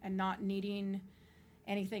men and not needing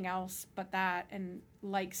anything else but that, and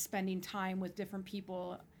like spending time with different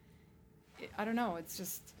people. I don't know. It's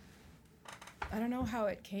just, I don't know how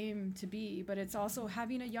it came to be, but it's also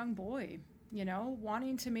having a young boy,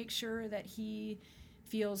 wanting to make sure that he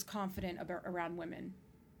feels confident around women.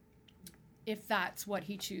 If that's what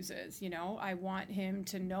he chooses, I want him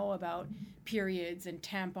to know about periods and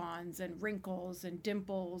tampons and wrinkles and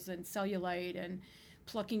dimples and cellulite and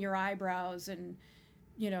plucking your eyebrows and,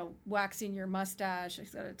 waxing your mustache.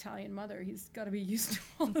 He's got an Italian mother. He's got to be used to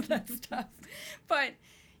all of that stuff. But,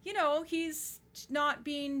 he's not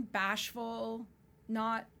being bashful,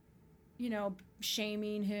 not,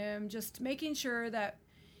 shaming him, just making sure that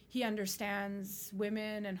he understands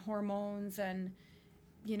women and hormones and,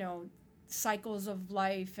 cycles of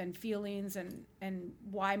life and feelings and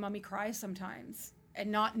why mommy cries sometimes and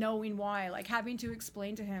not knowing why, like having to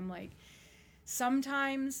explain to him, like,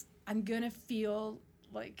 sometimes I'm gonna feel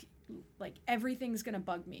like everything's gonna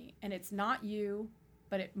bug me and it's not you,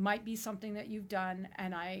 but it might be something that you've done,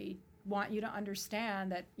 and I want you to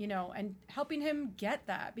understand that, and helping him get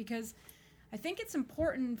that, because I think it's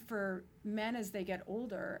important for men as they get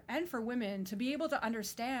older, and for women, to be able to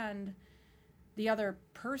understand the other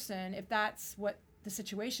person, if that's what the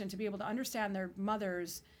situation, to be able to understand their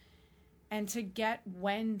mothers and to get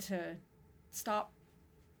when to stop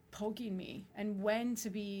poking me and when to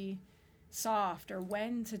be soft or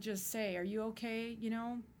when to just say, are you okay? You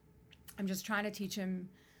know, I'm just trying to teach him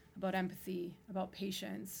about empathy, about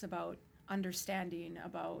patience, about understanding,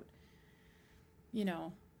 about, you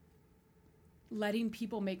know, letting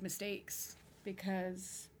people make mistakes,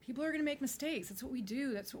 because people are going to make mistakes. That's what we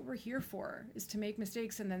do. That's what we're here for, is to make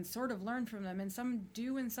mistakes and then sort of learn from them. And some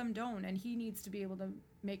do and some don't. And he needs to be able to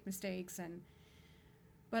make mistakes.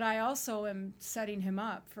 But I also am setting him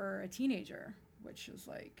up for a teenager, which is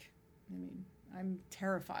like, I mean, I'm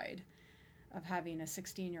terrified of having a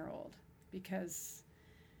 16-year-old, because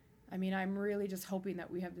I mean, I'm really just hoping that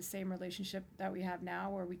we have the same relationship that we have now,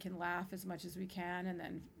 where we can laugh as much as we can and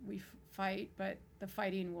then we fight, but the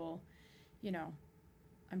fighting will, you know,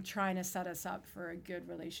 I'm trying to set us up for a good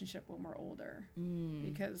relationship when we're older,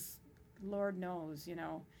 because Lord knows, you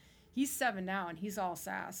know, he's 7 now and he's all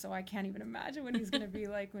sass, so I can't even imagine what he's going to be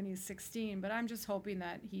like when he's 16, but I'm just hoping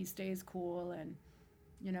that he stays cool and,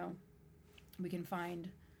 you know, we can find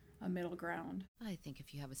a middle ground. I think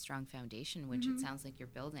if you have a strong foundation, which it sounds like you're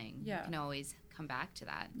building, you can always come back to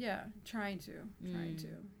that. Yeah, trying to,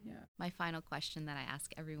 yeah. My final question that I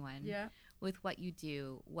ask everyone, with what you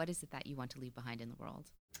do, what is it that you want to leave behind in the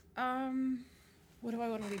world? What do I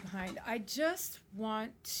want to leave behind? I just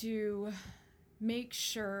want to make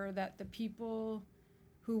sure that the people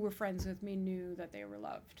who were friends with me knew that they were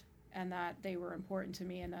loved and that they were important to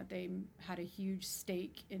me and that they had a huge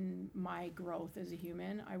stake in my growth as a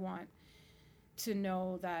human. I want to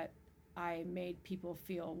know that I made people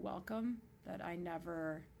feel welcome, that I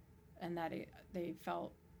never, and that they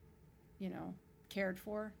felt, you know, cared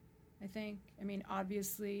for, I think. I mean,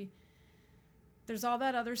 obviously, there's all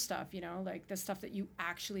that other stuff, you know, like the stuff that you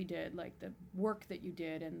actually did, like the work that you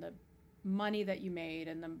did and the money that you made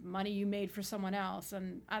and the money you made for someone else.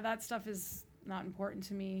 And that stuff is not important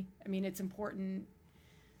to me. I mean, it's important,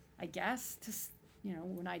 I guess, to, you know,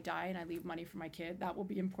 when I die and I leave money for my kid, that will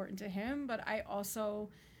be important to him. But I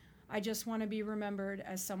just want to be remembered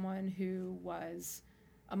as someone who was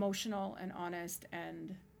emotional and honest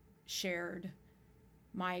and shared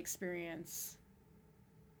my experience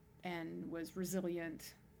and was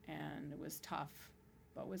resilient and was tough,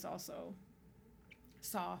 but was also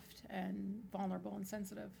soft and vulnerable and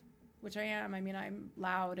sensitive, which I am. I mean, I'm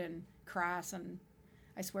loud and crass and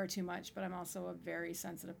I swear too much, but I'm also a very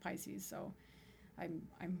sensitive Pisces, so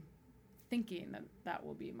I'm thinking that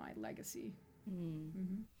will be my legacy.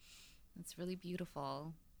 That's really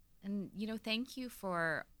beautiful. And, you know, thank you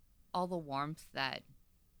for all the warmth that,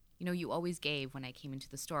 you know, you always gave when I came into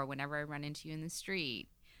the store, whenever I run into you in the street.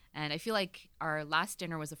 And I feel like our last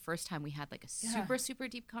dinner was the first time we had like a super, super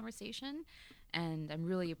deep conversation. And I'm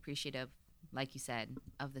really appreciative, like you said,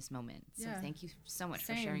 of this moment. So thank you so much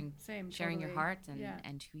for sharing your heart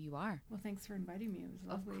and who you are. Well, thanks for inviting me. It was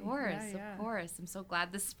lovely. Of course. I'm so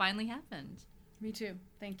glad this finally happened. Me too.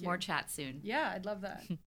 Thank you. More chat soon. Yeah, I'd love that.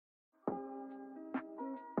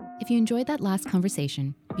 If you enjoyed that last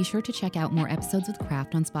conversation, be sure to check out more episodes with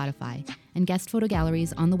Craft on Spotify and guest photo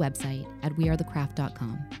galleries on the website at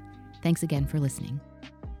wearethecraft.com. Thanks again for listening.